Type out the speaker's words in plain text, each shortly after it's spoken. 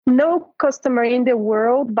no customer in the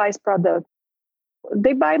world buys product.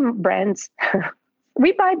 They buy brands.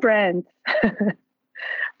 We buy brands.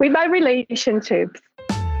 We buy relationships.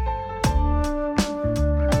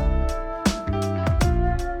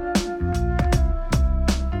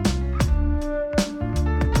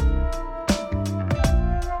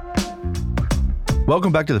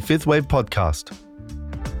 Welcome back to the Fifth Wave podcast.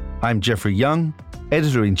 I'm Jeffrey Young,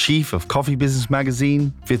 Editor-in-Chief of coffee business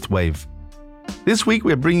magazine, Fifth Wave. This week,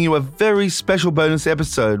 we're bringing you a very special bonus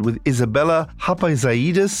episode with Isabella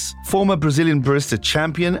Rapazaides, former Brazilian barista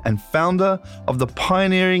champion and founder of the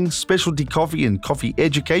pioneering specialty coffee and coffee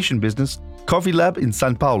education business, Coffee Lab in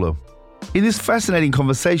São Paulo. In this fascinating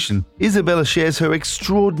conversation, Isabella shares her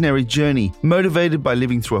extraordinary journey, motivated by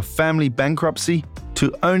living through a family bankruptcy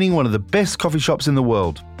to owning one of the best coffee shops in the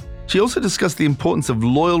world. She also discussed the importance of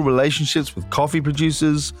loyal relationships with coffee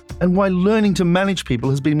producers and why learning to manage people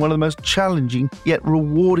has been one of the most challenging yet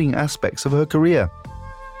rewarding aspects of her career.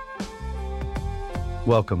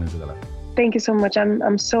 Welcome, Isabella. Thank you so much.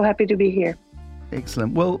 I'm so happy to be here.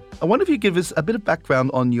 Excellent. Well, I wonder if you give us a bit of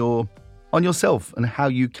background on yourself and how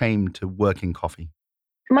you came to work in coffee.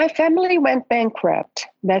 My family went bankrupt.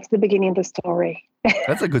 That's the beginning of the story.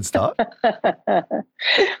 That's a good start.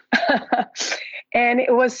 And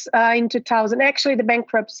it was in 2000. Actually, the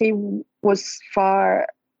bankruptcy was far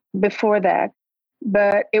before that.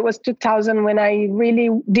 But it was 2000 when I really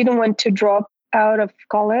didn't want to drop out of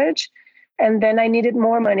college. And then I needed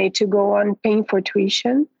more money to go on paying for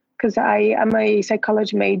tuition because I'm a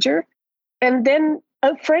psychology major. And then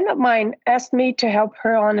a friend of mine asked me to help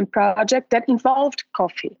her on a project that involved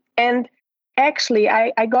coffee. And actually,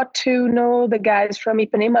 I got to know the guys from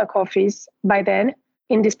Ipanema Coffees by then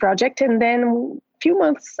in this project. And then a few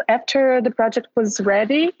months after the project was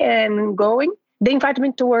ready and going, they invited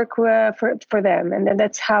me to work for them. And then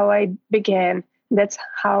that's how I began. That's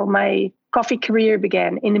how my coffee career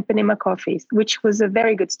began in Ipanema Coffees, which was a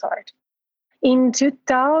very good start. In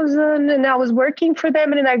 2000, and I was working for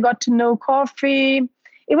them, and then I got to know coffee.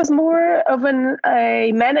 It was more of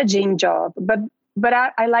a managing job, but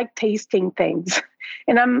I like tasting things,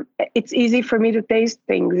 and it's easy for me to taste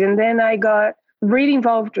things. And then I got really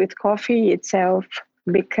involved with coffee itself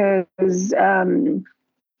because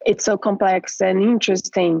it's so complex and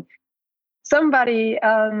interesting. Somebody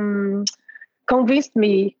convinced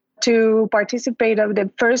me to participate of the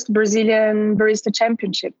first Brazilian Barista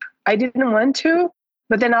Championship. I didn't want to,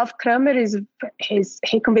 but then Alf Kramer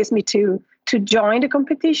he convinced me to join the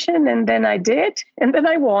competition, and then I did, and then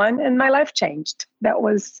I won, and my life changed. That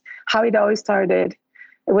was how it always started.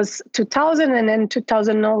 It was 2000, and then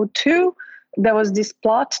 2002, there was this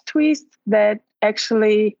plot twist that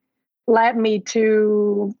actually led me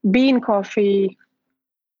to be in coffee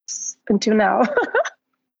until now.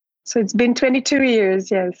 So it's been 22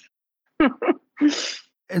 years, yes.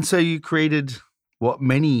 And so you created what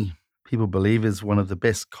many people believe is one of the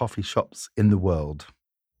best coffee shops in the world.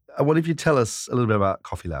 What if you tell us a little bit about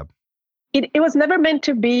Coffee Lab? It was never meant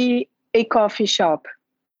to be a coffee shop.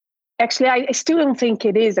 Actually, I still don't think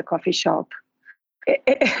it is a coffee shop.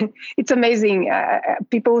 It's amazing.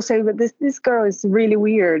 People say, but this girl is really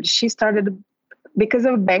weird. She started because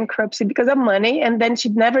of bankruptcy, because of money, and then she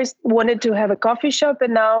never wanted to have a coffee shop,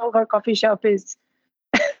 and now her coffee shop is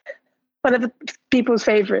one of the people's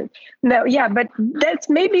favorite. No, yeah, but that's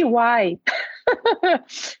maybe why.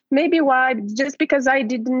 Maybe why, just because I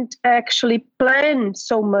didn't actually plan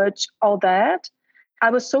so much all that.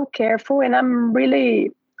 I was so careful, and I'm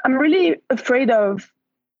really afraid of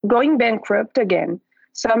going bankrupt again.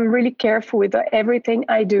 So I'm really careful with everything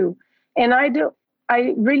I do. And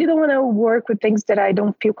I really don't want to work with things that I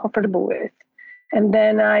don't feel comfortable with. And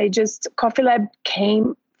then Coffee Lab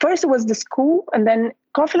came. First it was the school, and then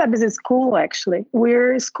Coffee Lab is a school, actually.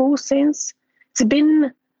 We're a school since, it's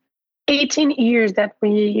been 18 years that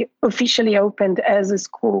we officially opened as a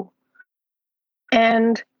school.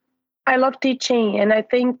 And I love teaching. And I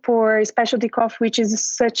think for specialty coffee, which is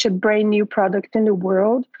such a brand new product in the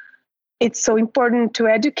world, it's so important to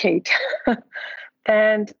educate.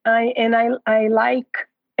 And I like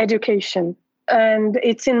education, and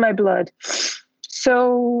it's in my blood.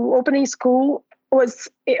 So opening school was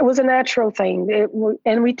a natural thing.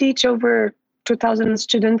 And we teach over 2,000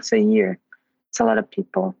 students a year. It's a lot of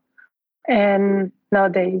people. And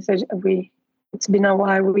nowadays, it's been a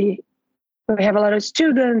while. We have a lot of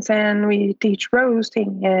students, and we teach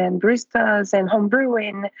roasting and baristas and home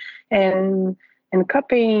brewing and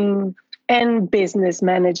cupping and business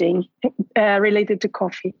managing related to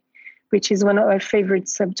coffee, which is one of our favorite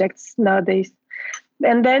subjects nowadays.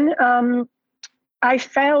 And then I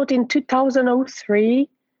felt in 2003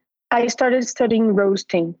 I started studying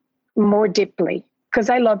roasting more deeply because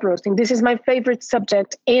I love roasting. This is my favorite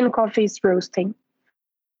subject in coffee is roasting.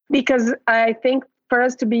 Because I think for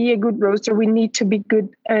us to be a good roaster, we need to be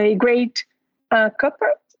a great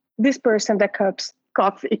cupper. This person that cups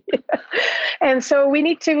coffee. And so we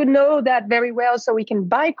need to know that very well so we can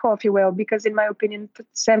buy coffee well, because in my opinion,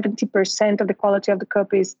 70% of the quality of the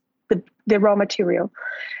cup is the raw material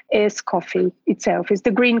is coffee itself, is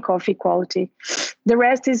the green coffee quality. The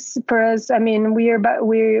rest is for us, I mean,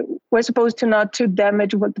 we're supposed to not to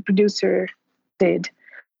damage what the producer did.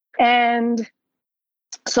 And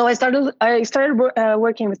so I started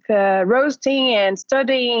working with roasting and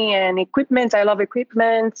studying and equipment. I love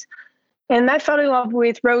equipment. And I fell in love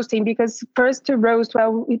with roasting because first to roast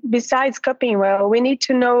well, besides cupping well, we need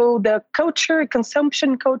to know the culture,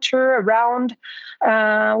 consumption culture around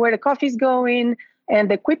where the coffee is going and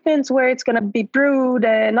the equipment where it's going to be brewed,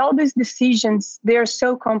 and all these decisions. They're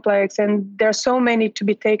so complex and there are so many to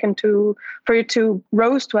be taken for you to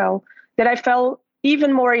roast well that I fell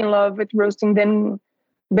even more in love with roasting than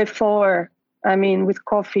before. I mean, with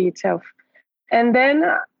coffee itself. And then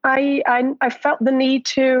I felt the need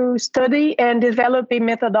to study and develop a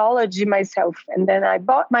methodology myself. And then I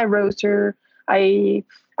bought my roaster. I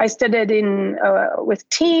studied with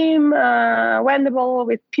Tim Wendelboe,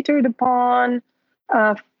 with Peter Dupont,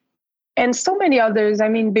 and so many others, I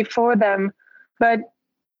mean, before them. But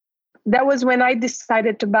that was when I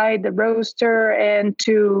decided to buy the roaster and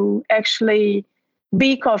to actually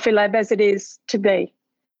be Coffee Lab as it is today.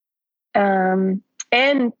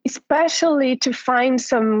 And especially to find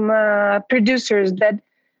some producers that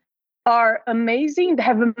are amazing, that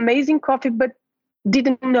have amazing coffee, but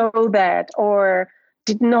didn't know that, or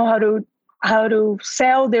didn't know how to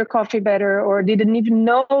sell their coffee better, or didn't even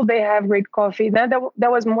know they have great coffee. That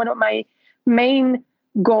was one of my main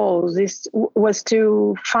goals. Was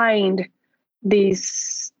to find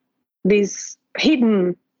these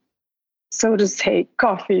hidden, so to say,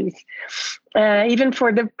 coffees, even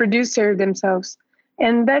for the producer themselves.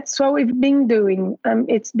 And that's what we've been doing.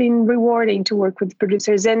 It's been rewarding to work with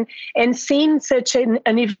producers and seeing such an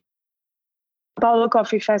Paulo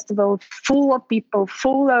Coffee Festival full of people,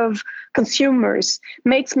 full of consumers,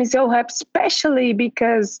 makes me so happy, especially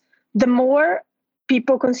because the more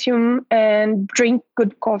people consume and drink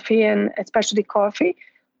good coffee, and especially coffee,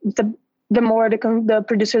 the more the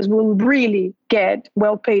producers will really get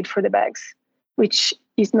well paid for the bags, which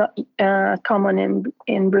is not common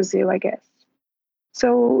in Brazil, I guess.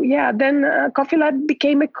 So yeah, then Coffee Lab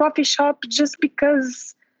became a coffee shop just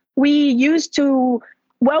because we used to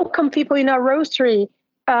welcome people in our roastery,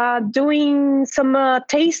 doing some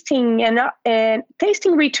tasting and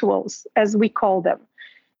tasting rituals, as we call them.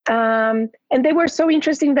 And they were so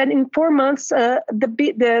interesting that in 4 months,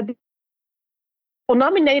 the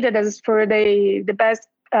nominated us for the best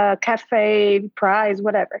cafe prize,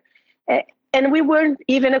 whatever. And we weren't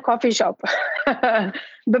even a coffee shop.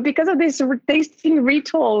 But because of these tasting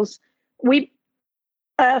rituals, we,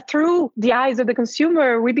 through the eyes of the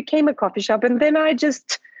consumer, we became a coffee shop. And then I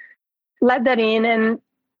just let that in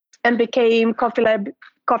and became Coffee Lab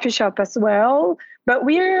coffee shop as well. But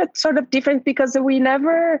we're sort of different because we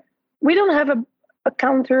don't have a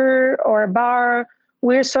counter or a bar.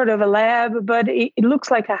 We're sort of a lab, but it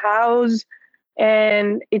looks like a house,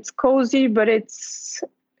 and it's cozy, but it's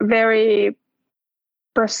very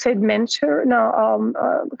procedimental. No,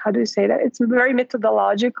 how do you say that? It's very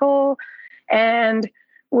methodological, and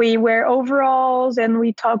we wear overalls and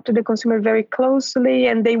we talk to the consumer very closely,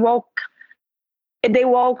 and they walk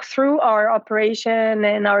through our operation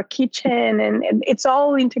and our kitchen, and it's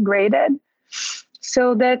all integrated.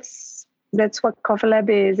 So that's what Coffee Lab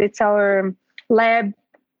is. It's our lab,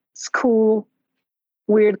 school,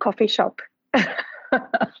 weird coffee shop.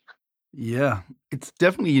 Yeah, it's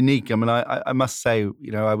definitely unique. I mean, I must say,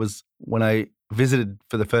 when I visited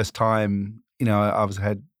for the first time, I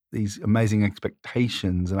had these amazing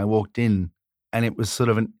expectations, and I walked in and it was sort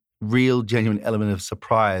of a real genuine element of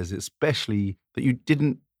surprise, especially that you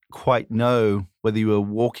didn't quite know whether you were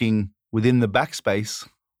walking within the back space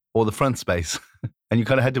or the front space. And you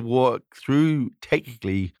kind of had to walk through,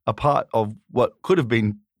 technically, a part of what could have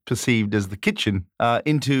been perceived as the kitchen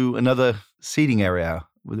into another seating area,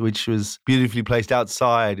 which was beautifully placed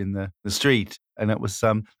outside in the street. And it was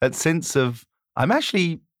that sense of, I'm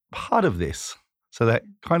actually part of this. So that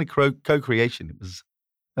kind of co-creation, it was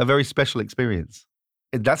a very special experience.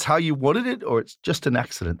 That's how you wanted it, or it's just an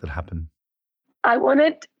accident that happened? I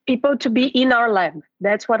wanted people to be in our lab.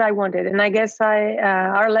 That's what I wanted. And I guess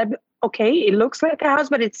our lab, okay, it looks like a house,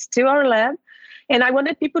 but it's still our lab. And I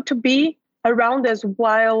wanted people to be around us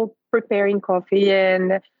while preparing coffee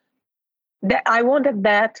and that I wanted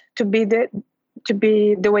that to be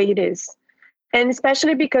the way it is. And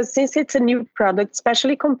especially because since it's a new product,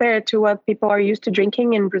 especially compared to what people are used to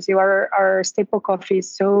drinking in Brazil, our staple coffee is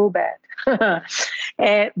so bad.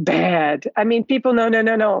 Bad. I mean, people,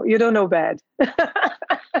 no, you don't know bad.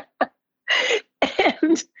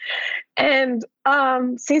 and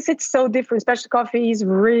since it's so different, especially coffee is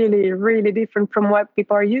really, really different from what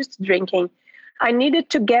people are used to drinking. I needed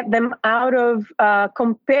to get them out of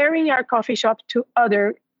comparing our coffee shop to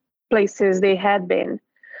other places they had been.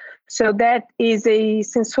 So that is a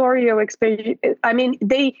sensorial experience. I mean,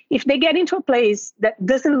 if they get into a place that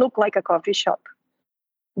doesn't look like a coffee shop,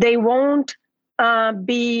 they won't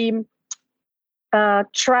be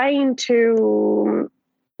trying to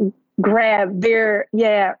grab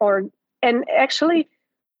and actually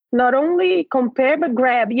not only compare but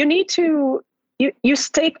grab. You need to you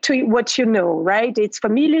stick to what you know, right? It's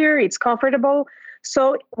familiar, it's comfortable.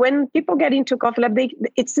 So when people get into Coffee Lab,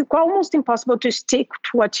 it's almost impossible to stick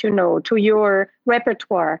to what you know, to your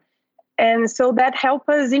repertoire. And so that helps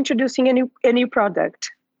us introducing a new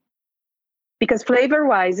product. Because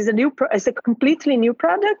flavor-wise, it's a completely new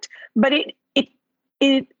product, but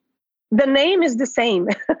the name is the same,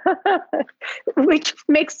 which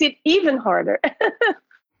makes it even harder.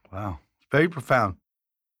 Wow, very profound.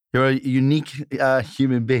 You're a unique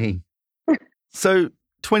human being. So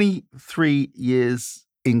 23 years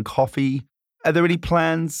in coffee. Are there any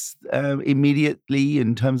plans immediately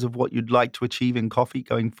in terms of what you'd like to achieve in coffee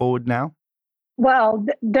going forward now? Well,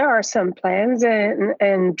 there are some plans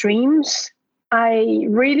and dreams. I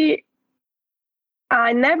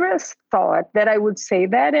never thought that I would say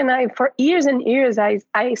that. And for years and years,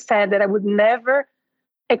 I said that I would never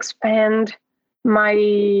expand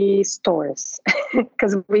my stores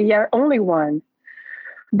because we are only one.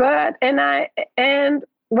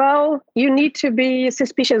 Well, you need to be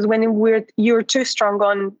suspicious when you're too strong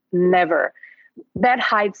on never. That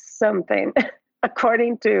hides something,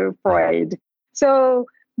 according to Freud. So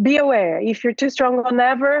be aware. If you're too strong on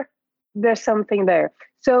never, there's something there.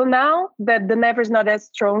 So now that the never is not as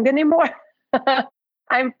strong anymore,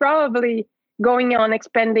 I'm probably going on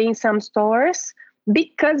expanding some stores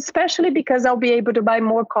especially because I'll be able to buy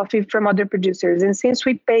more coffee from other producers. And since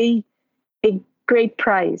we pay a great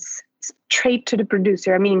price straight to the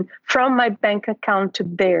producer, I mean, from my bank account to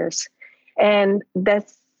theirs. And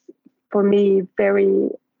that's, for me, very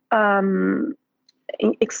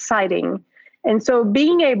exciting. And so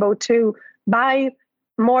being able to buy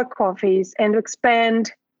more coffees and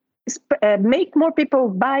expand, make more people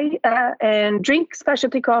buy and drink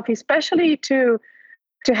specialty coffee, especially to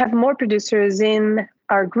have more producers in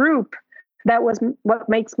our group, that was what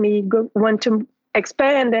makes me want to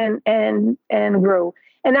expand and grow.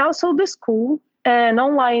 And also the school and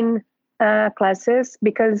online classes,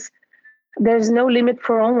 because there's no limit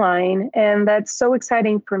for online. And that's so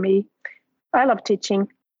exciting for me. I love teaching.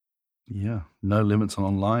 Yeah, no limits on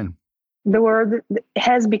online. The world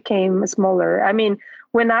has become smaller. I mean,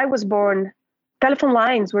 when I was born, telephone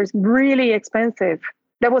lines were really expensive.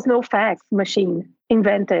 There was no fax machine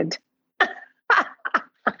invented.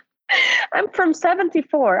 I'm from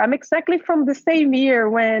 1974. I'm exactly from the same year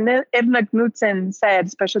when Edmund Knudsen said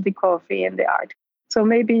specialty coffee and the art. So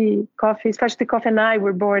maybe specialty coffee and I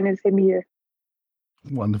were born in the same year.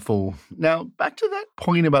 Wonderful. Now, back to that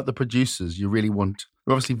point about the producers. You're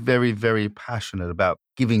obviously very, very passionate about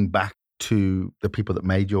giving back to the people that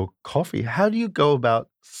made your coffee. How do you go about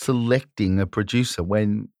selecting a producer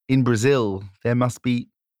when in Brazil there must be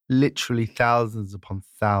literally thousands upon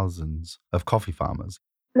thousands of coffee farmers?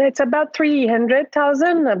 It's about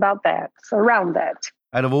 300,000, about that, so around that.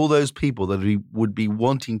 Out of all those people that would be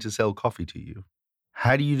wanting to sell coffee to you,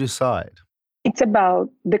 how do you decide? It's about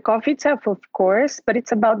the coffee itself, of course, but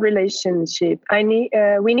it's about relationship.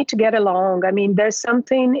 We need to get along. I mean, there's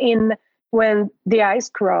something in when the eyes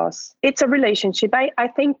cross. It's a relationship. I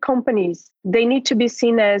think companies, they need to be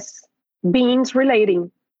seen as beings relating.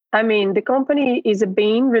 I mean, the company is a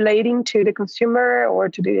being relating to the consumer or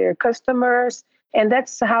to their customers. And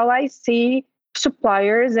that's how I see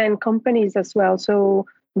suppliers and companies as well. So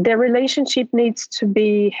the relationship needs to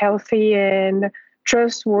be healthy and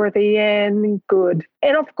trustworthy and good.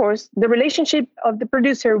 And of course, the relationship of the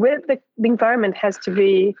producer with the environment has to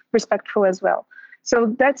be respectful as well.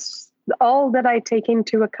 So that's all that I take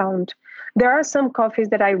into account. There are some coffees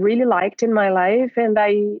that I really liked in my life, and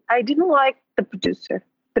I didn't like the producer,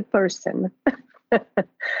 the person.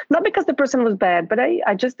 Not because the person was bad, but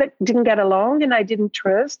I just didn't get along and I didn't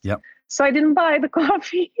trust. Yep. So I didn't buy the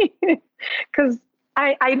coffee because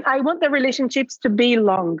I want the relationships to be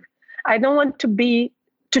long. I don't want to be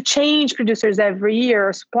to change producers every year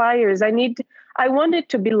or suppliers. I want it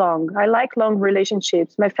to be long. I like long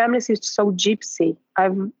relationships. My family is so gypsy.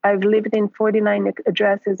 I've lived in 49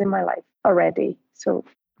 addresses in my life already. So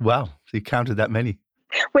wow, so you counted that many.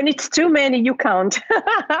 When it's too many, you count.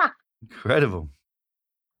 Incredible.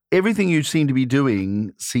 Everything you seem to be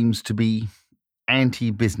doing seems to be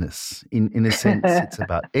anti-business in a sense. It's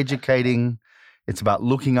about educating. It's about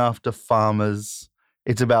looking after farmers.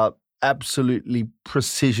 It's about absolutely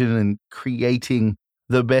precision and creating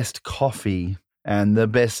the best coffee and the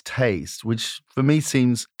best taste, which for me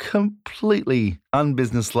seems completely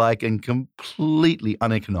unbusinesslike and completely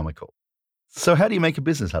uneconomical. So how do you make a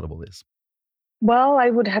business out of all this? Well, I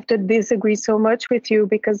would have to disagree so much with you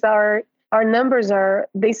because our numbers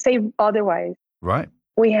they say otherwise. Right.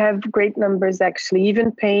 We have great numbers, actually,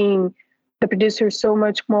 even paying the producers so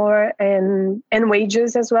much more and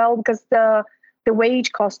wages as well, because the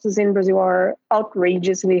wage costs in Brazil are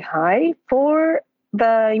outrageously high for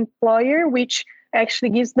the employer, which actually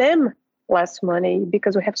gives them less money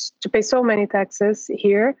because we have to pay so many taxes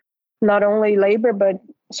here, not only labor, but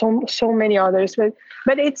so many others.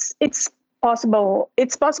 But it's possible.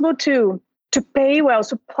 It's possible to pay well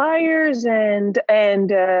suppliers and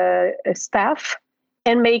staff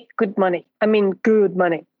and make good money. I mean, good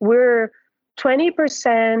money. We're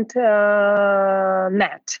 20%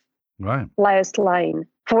 net. Right. Last line.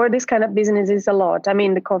 For this kind of business is a lot. I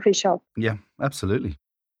mean, the coffee shop. Yeah, absolutely.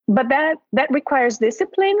 But that requires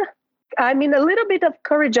discipline. I mean, a little bit of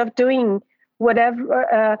courage of doing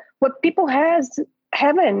whatever, what people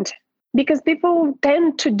haven't. Because people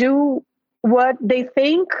tend to do what they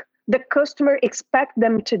think the customer expect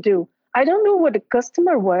them to do. I don't know what the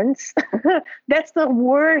customer wants. That's the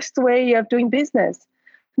worst way of doing business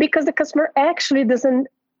because the customer actually doesn't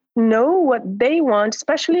know what they want,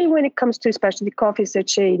 especially when it comes to specialty coffee,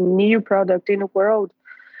 such a new product in the world.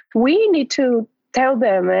 We need to tell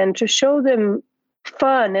them and to show them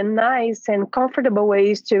fun and nice and comfortable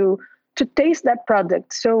ways to taste that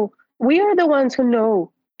product. So we are the ones who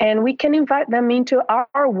know, and we can invite them into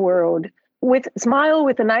our world with a smile,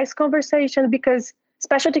 with a nice conversation, because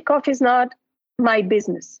specialty coffee is not my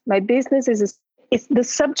business. My business is the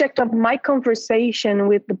subject of my conversation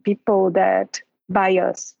with the people that buy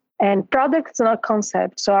us. And product is not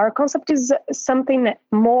concept. So our concept is something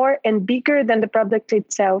more and bigger than the product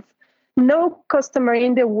itself. No customer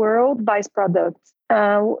in the world buys products.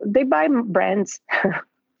 They buy brands.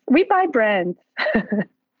 We buy brands.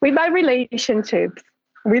 We buy relationships.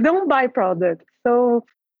 We don't buy products. So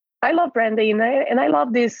I love branding and I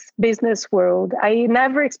love this business world. I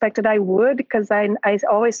never expected I would because I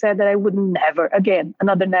always said that I would never, again,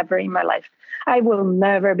 another never in my life. I will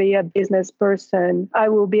never be a business person. I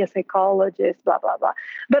will be a psychologist, blah, blah, blah.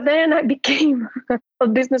 But then I became a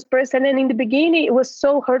business person. And in the beginning, it was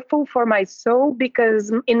so hurtful for my soul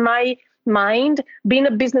because in my mind, being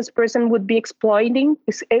a business person would be exploiting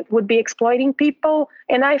people.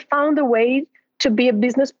 And I found a way to be a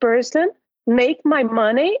business person, make my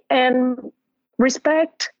money and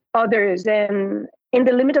respect others and in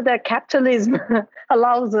the limit of that capitalism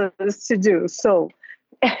allows us to do so.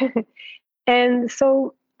 And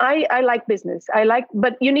so I like business.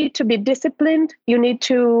 But you need to be disciplined. You need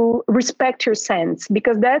to respect your cents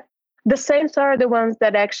because the cents are the ones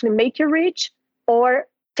that actually make you rich or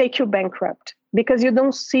take you bankrupt because you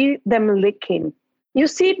don't see them leaking. You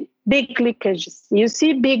see big leakages, you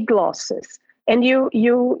see big losses, and you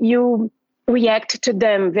react to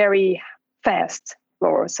them very fast,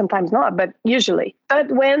 or sometimes not, but usually.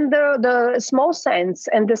 But when the small cents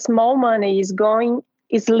and the small money is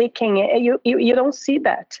leaking, you don't see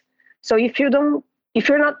that. So if you're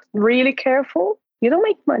not really careful, you don't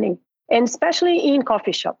make money. And especially in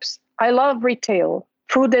coffee shops. I love retail,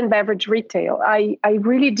 food and beverage retail. I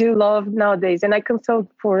really do love nowadays, and I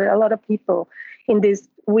consult for a lot of people in this.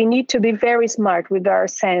 We need to be very smart with our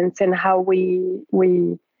cents and how we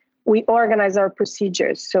organize our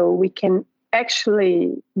procedures so we can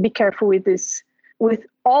actually be careful with this, with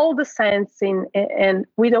all the cents and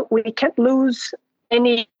we can't lose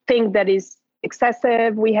anything that is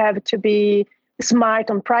excessive. We have to be smart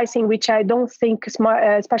on pricing, which I don't think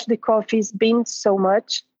especially coffee has been so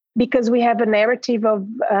much because we have a narrative of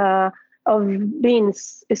being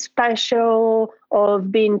special,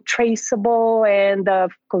 of being traceable, and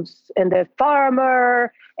the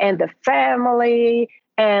farmer and the family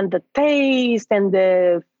and the taste and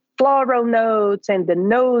the floral notes and the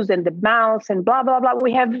nose and the mouth and blah, blah, blah.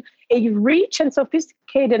 We have a rich and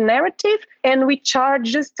sophisticated narrative, and we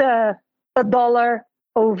charge just $1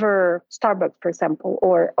 over Starbucks, for example,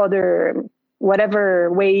 or other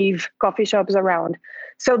whatever wave coffee shops around.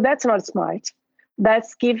 So that's not smart.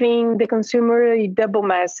 That's giving the consumer a double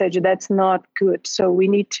message. That's not good. So we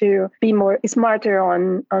need to be more smarter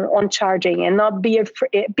on charging and not be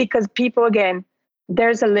afraid, because people, again,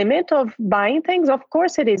 there's a limit of buying things. Of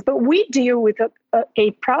course it is. But we deal with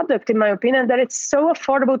a product, in my opinion, that it's so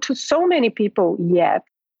affordable to so many people yet,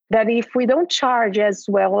 that if we don't charge as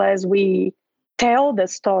well as we tell the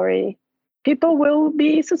story, people will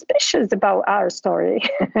be suspicious about our story.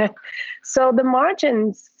 So the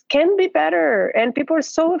margins can be better. And people are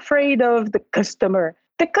so afraid of the customer.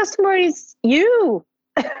 The customer is you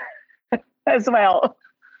as well.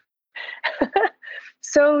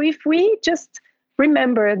 So if we just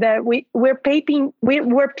remember that we're people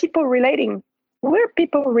relating. We're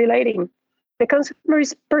people relating. The consumer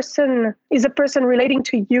is a person relating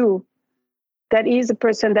to you. That is a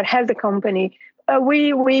person that has the company.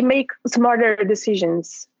 We make smarter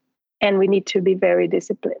decisions, and we need to be very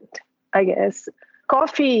disciplined, I guess.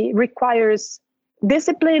 Coffee requires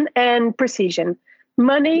discipline and precision.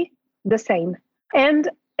 Money, the same. And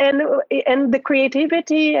the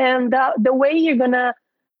creativity and the way you're gonna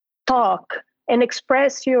talk and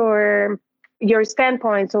express your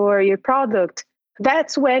standpoints or your product,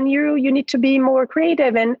 that's when you need to be more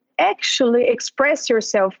creative and actually express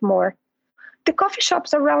yourself more. The coffee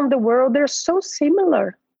shops around the world, they're so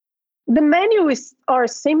similar. The menus are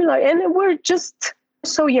similar, and we're just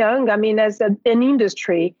so young, I mean, as an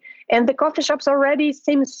industry, and the coffee shops already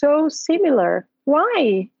seem so similar.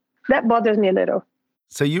 Why? That bothers me a little.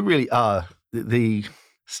 So you really are the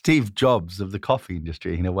Steve Jobs of the coffee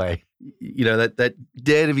industry in a way. You know, that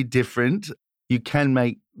dare to be different. You can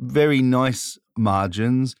make very nice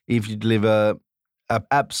margins if you deliver an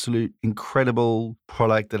absolute incredible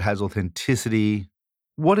product that has authenticity.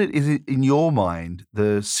 What is it in your mind,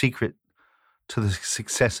 the secret to the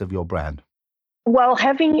success of your brand? Well,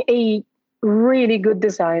 having a really good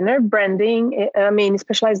designer, branding,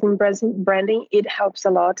 specialized in branding, it helps a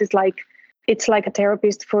lot. It's like a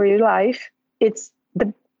therapist for your life. It's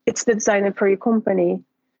the designer for your company,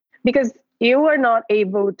 because you are not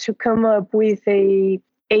able to come up with a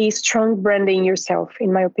strong branding yourself,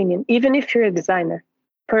 in my opinion, even if you're a designer.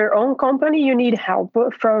 For your own company, you need help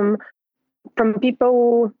from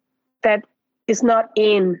people that is not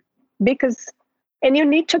in, and you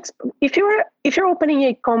need to, if you're opening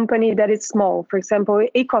a company that is small, for example,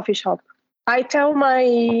 a coffee shop, I tell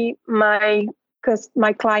my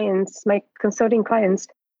clients, my consulting clients,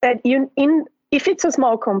 that if it's a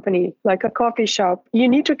small company like a coffee shop, you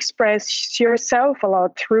need to express yourself a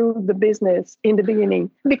lot through the business in the beginning,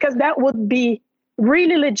 because that would be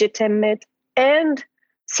really legitimate and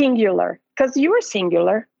singular, because you're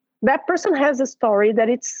singular. That person has a story that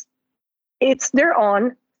it's their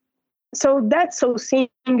own. So that's so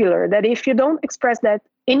singular that if you don't express that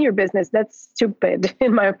in your business, that's stupid,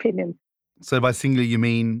 in my opinion. So by singular, you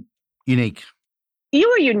mean unique? You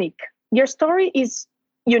are unique. Your story is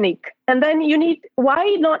unique. And then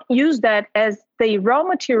why not use that as the raw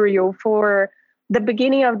material for the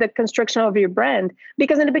beginning of the construction of your brand?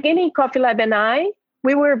 Because in the beginning, Coffee Lab and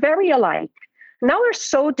we were very alike. Now we're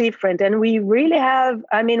so different. And we really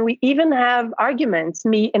we even have arguments,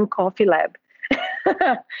 me and Coffee Lab.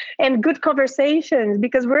 And good conversations,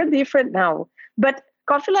 because we're different now. But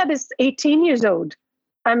Coffee Lab is 18 years old.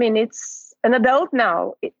 I mean, it's an adult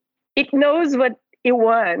now. It knows what it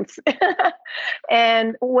wants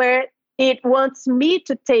and where it wants me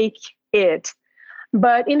to take it.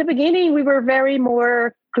 But in the beginning, we were very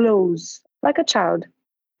more close, like a child.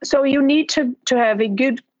 So you need to have a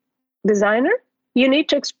good designer. You need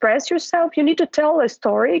to express yourself. You need to tell a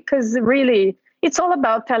story, because really, it's all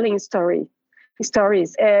about telling stories.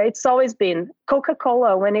 It's always been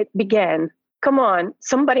Coca-Cola when it began. Come on,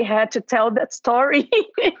 somebody had to tell that story.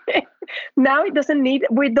 Now we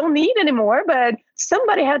don't need anymore, but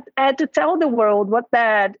somebody had to tell the world what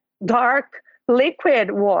that dark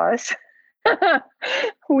liquid was.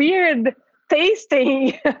 Weird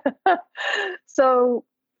tasting. So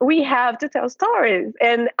we have to tell stories,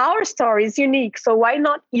 and our story is unique. So why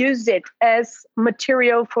not use it as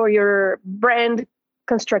material for your brand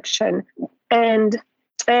construction? And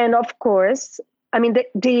of course, I mean,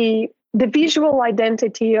 the visual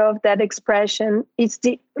identity of that expression is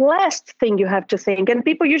the last thing you have to think. And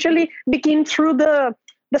people usually begin through the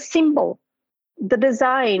symbol, the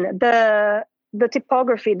design, the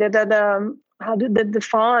typography, the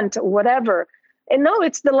font, whatever. And no,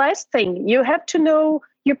 it's the last thing. You have to know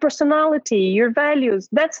your personality, your values.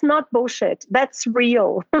 That's not bullshit. That's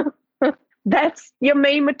real. That's your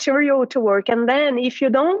main material to work. And then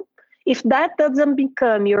if that doesn't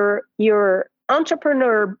become your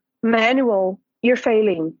entrepreneur manual, you're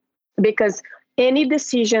failing. Because any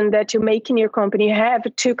decision that you make in your company, you have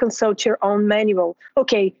to consult your own manual.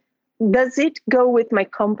 Okay, does it go with my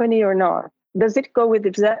company or not? Does it go with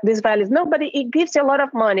these values? No, but it gives you a lot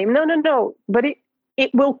of money. No. But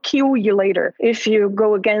it will kill you later if you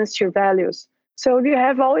go against your values. So you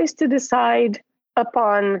have always to decide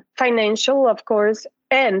upon financial, of course,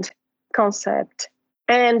 and concept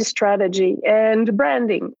and strategy and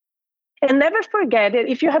branding. And never forget it.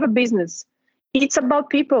 If you have a business, it's about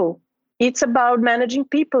people. It's about managing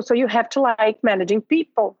people. So you have to like managing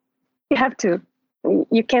people. You have to.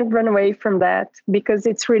 You can't run away from that because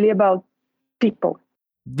it's really about people.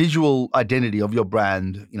 Visual identity of your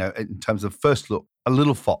brand, in terms of first look, a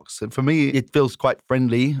little fox. And for me, it feels quite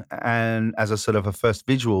friendly. And as a sort of a first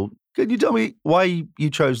visual, can you tell me why you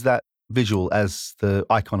chose that visual as the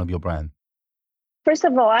icon of your brand? First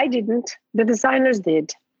of all, I didn't. The designers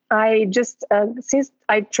did. I just, since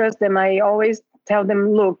I trust them, I always tell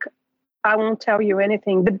them, look, I won't tell you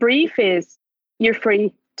anything. The brief is you're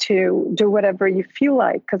free to do whatever you feel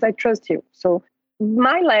like because I trust you. So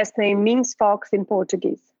my last name means fox in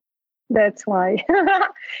Portuguese. That's why.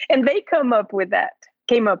 And they came up with that,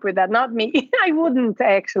 not me. I wouldn't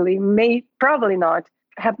actually, probably not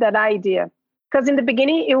have that idea. Because in the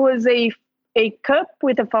beginning, it was a cup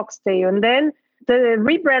with a foxtail. And then the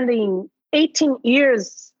rebranding 18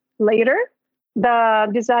 years later, the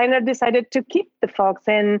designer decided to keep the fox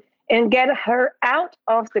and get her out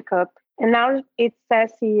of the cup. And now it's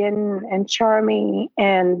sassy and charming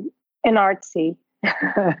and artsy.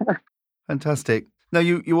 Fantastic. Now,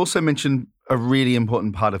 you also mentioned a really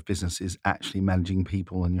important part of business is actually managing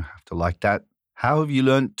people, and you have to like that. How have you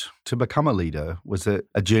learned to become a leader? Was it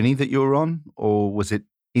a journey that you were on, or was it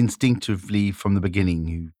instinctively from the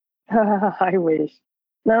beginning? I wish.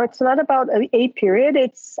 No, it's not about a period.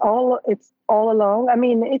 It's all along. I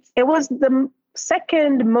mean, it was the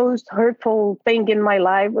second most hurtful thing in my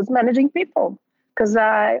life was managing people, because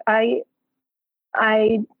I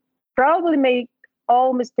probably make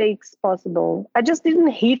all mistakes possible. I just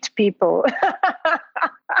didn't hit people,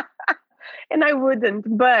 and I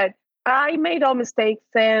wouldn't. But I made all mistakes,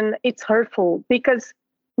 and it's hurtful because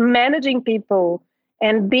managing people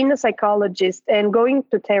and being a psychologist and going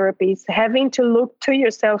to therapies, having to look to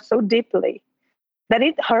yourself so deeply that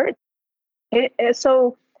it hurts.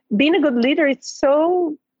 So being a good leader, it's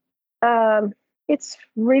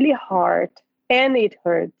really hard and it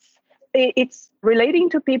hurts. It's relating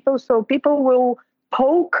to people, so people will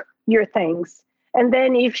poke your things. And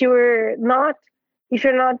then if you're not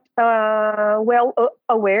well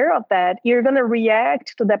aware of that, you're going to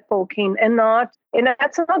react to that poking and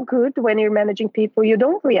that's not good. When you're managing people, you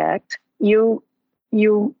don't react. You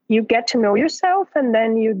get to know yourself, and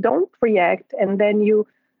then you don't react, and then you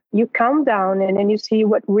calm down, and then you see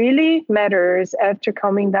what really matters after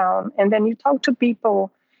calming down, and then you talk to people.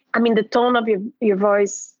 I mean, the tone of your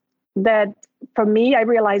voice, that for me, I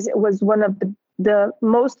realized it was one of the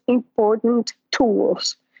most important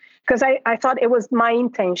tools. Because I thought it was my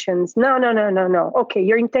intentions. No. Okay,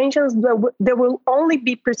 your intentions, they will only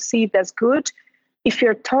be perceived as good if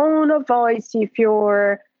your tone of voice, if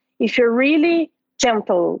you're really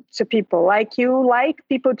gentle to people, like you like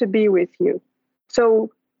people to be with you.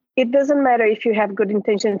 So it doesn't matter if you have good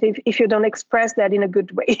intentions if you don't express that in a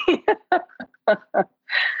good way.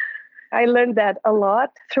 I learned that a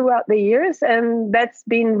lot throughout the years, and that's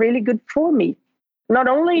been really good for me. Not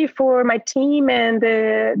only for my team and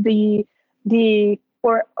the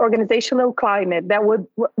organizational climate, that what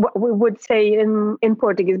we would say in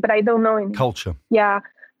Portuguese, but I don't know in culture. Yeah,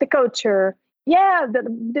 the culture. Yeah,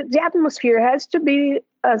 the atmosphere has to be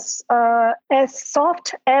as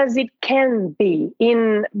soft as it can be.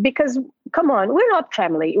 Because come on, we're not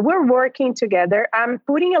family. We're working together. I'm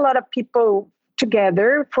putting a lot of people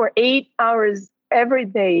together for 8 hours every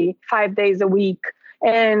day, 5 days a week,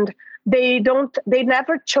 and they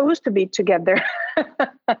never chose to be together.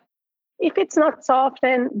 If it's not soft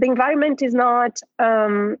and the environment is not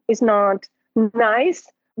nice,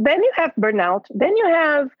 then you have burnout. Then you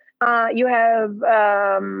have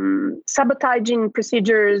sabotaging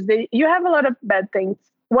procedures. You have a lot of bad things.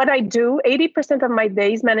 What I do, 80% of my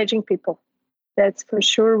day is managing people. That's for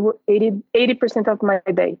sure 80% of my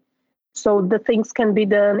day. So the things can be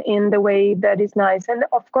done in the way that is nice. And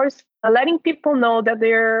of course, letting people know that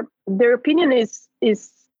their opinion is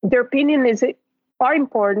are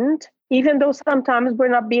important, even though sometimes we're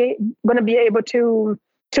not going to be able to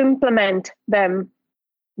implement them.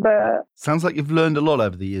 But sounds like you've learned a lot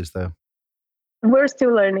over the years, though. We're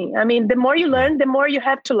still learning. I mean, the more you learn, the more you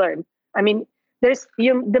have to learn. I mean,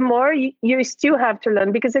 the more you still have to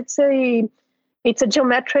learn, because it's a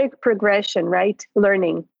geometric progression, right?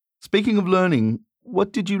 Learning. Speaking of learning,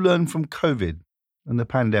 what did you learn from COVID and the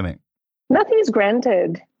pandemic? Nothing is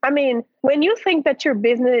granted. I mean, when you think that your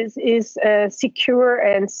business is secure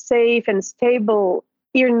and safe and stable,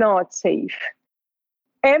 you're not safe.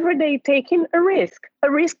 Every day taking a risk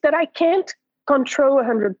that I can't control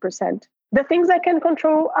 100%. The things I can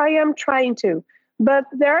control, I am trying to. But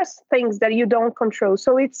there are things that you don't control.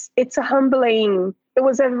 So it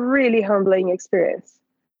was a really humbling experience.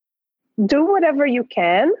 Do whatever you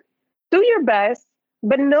can, do your best,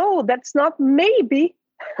 but no, that's not maybe.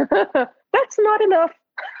 That's not enough.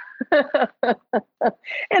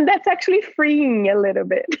 And that's actually freeing a little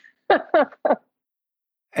bit.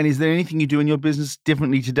 And is there anything you do in your business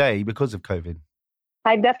differently today because of COVID?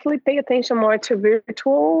 I definitely pay attention more to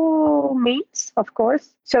virtual meets, of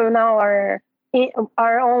course. So now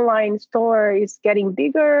our online store is getting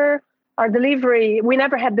bigger. Our delivery, we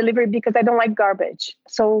never had delivery because I don't like garbage.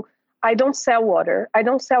 So I don't sell water. I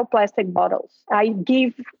don't sell plastic bottles. I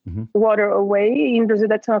give water away. In Brazil,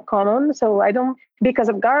 that's not common. So I don't, because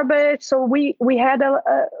of garbage. So we had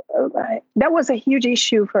that was a huge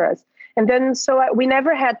issue for us. And then, so we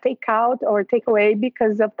never had takeout or takeaway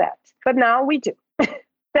because of that. But now we do.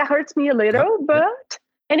 That hurts me a little. But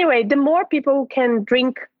anyway, the more people can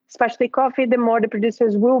drink specialty coffee, the more the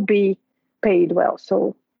producers will be paid well.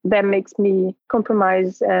 So that makes me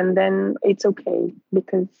compromise. And then it's okay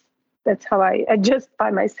because that's how I adjust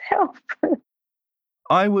by myself.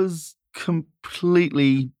 I was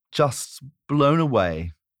completely just blown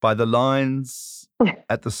away by the lines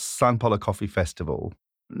at the São Paulo Coffee Festival.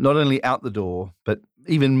 Not only out the door, but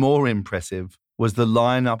even more impressive was the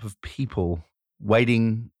lineup of people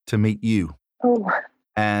waiting to meet you. Oh.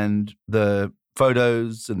 And the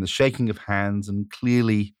photos and the shaking of hands. And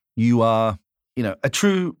clearly you are, a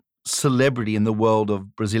true celebrity in the world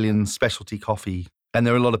of Brazilian specialty coffee. And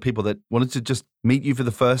there are a lot of people that wanted to just meet you for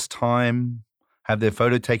the first time, have their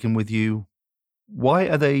photo taken with you. Why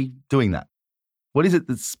are they doing that? What is it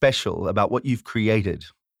that's special about what you've created?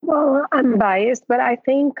 Well, I'm biased, but I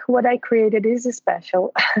think what I created is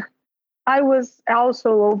special. I was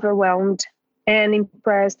also overwhelmed and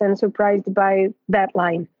impressed and surprised by that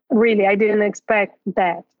line. Really, I didn't expect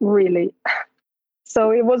that, really.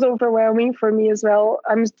 So it was overwhelming for me as well.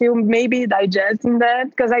 I'm still maybe digesting that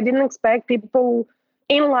because I didn't expect people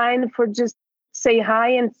in line for just say hi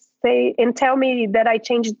and tell me that I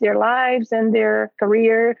changed their lives and their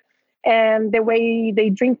career and the way they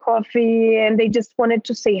drink coffee, and they just wanted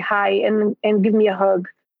to say hi and give me a hug.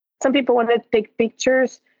 Some people wanted to take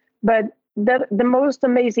pictures, but the most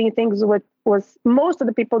amazing things was most of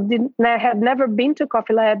the people had never been to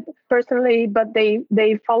Coffee Lab personally, but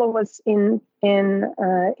they follow us in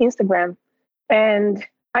Instagram. And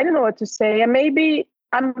I don't know what to say. And maybe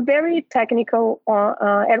I'm very technical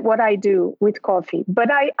at what I do with coffee, but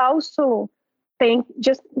I also think,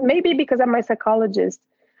 just maybe because I'm a psychologist,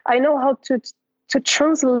 I know how to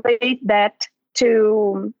translate that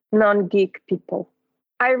to non-geek people.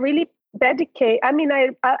 I really dedicate. I mean,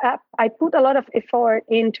 I put a lot of effort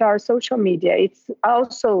into our social media. It's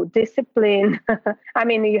also discipline. I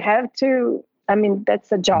mean, you have to. I mean,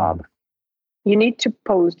 that's a job. You need to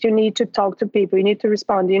post. You need to talk to people. You need to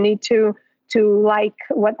respond. You need to like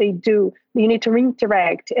what they do. You need to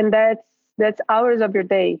interact, and that's hours of your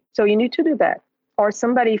day. So you need to do that, or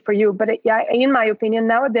somebody for you. But in my opinion,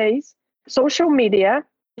 nowadays, social media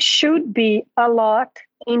should be a lot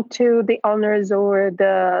into the owners or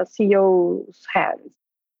the CEO's hands.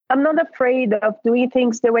 I'm not afraid of doing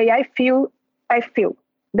things the way I feel.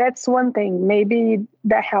 That's one thing. Maybe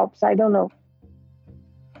that helps. I don't know.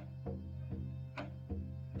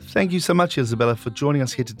 Thank you so much, Isabella, for joining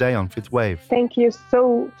us here today on Fifth Wave. Thank you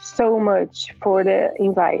so much for the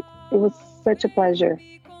invite. It was such a pleasure.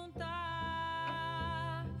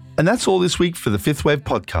 And that's all this week for the Fifth Wave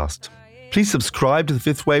podcast. Please subscribe to the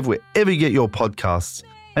Fifth Wave wherever you get your podcasts.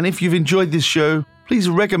 And if you've enjoyed this show, please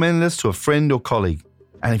recommend us to a friend or colleague.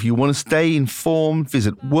 And if you want to stay informed,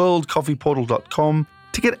 visit worldcoffeeportal.com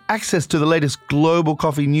to get access to the latest global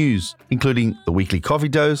coffee news, including the weekly coffee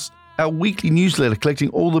dose, our weekly newsletter collecting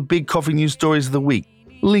all the big coffee news stories of the week.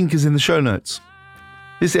 Link is in the show notes.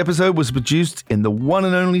 This episode was produced in the one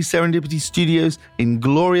and only Serendipity Studios in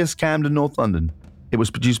glorious Camden, North London. It was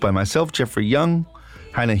produced by myself, Jeffrey Young,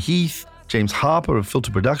 Hannah Heath, James Harper of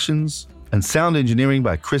Filter Productions, and sound engineering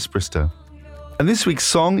by Chris Brister. And this week's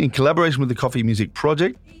song, in collaboration with the Coffee Music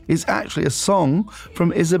Project, is actually a song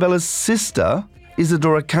from Isabella's sister,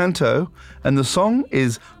 Isadora Canto, and the song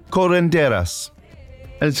is Correnderas.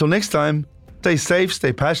 And until next time, stay safe,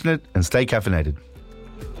 stay passionate, and stay caffeinated.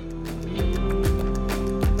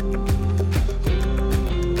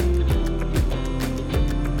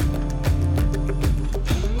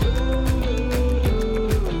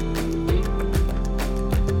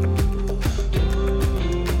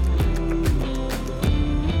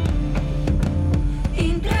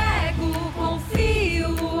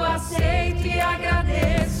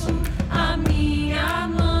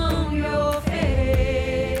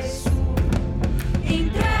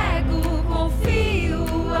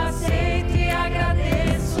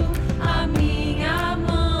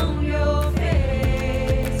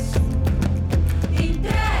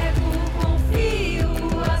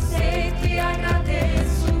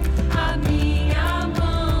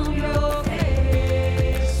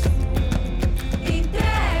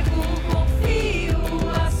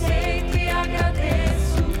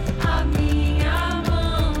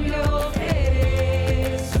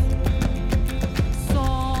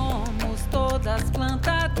 das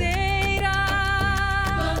plantas.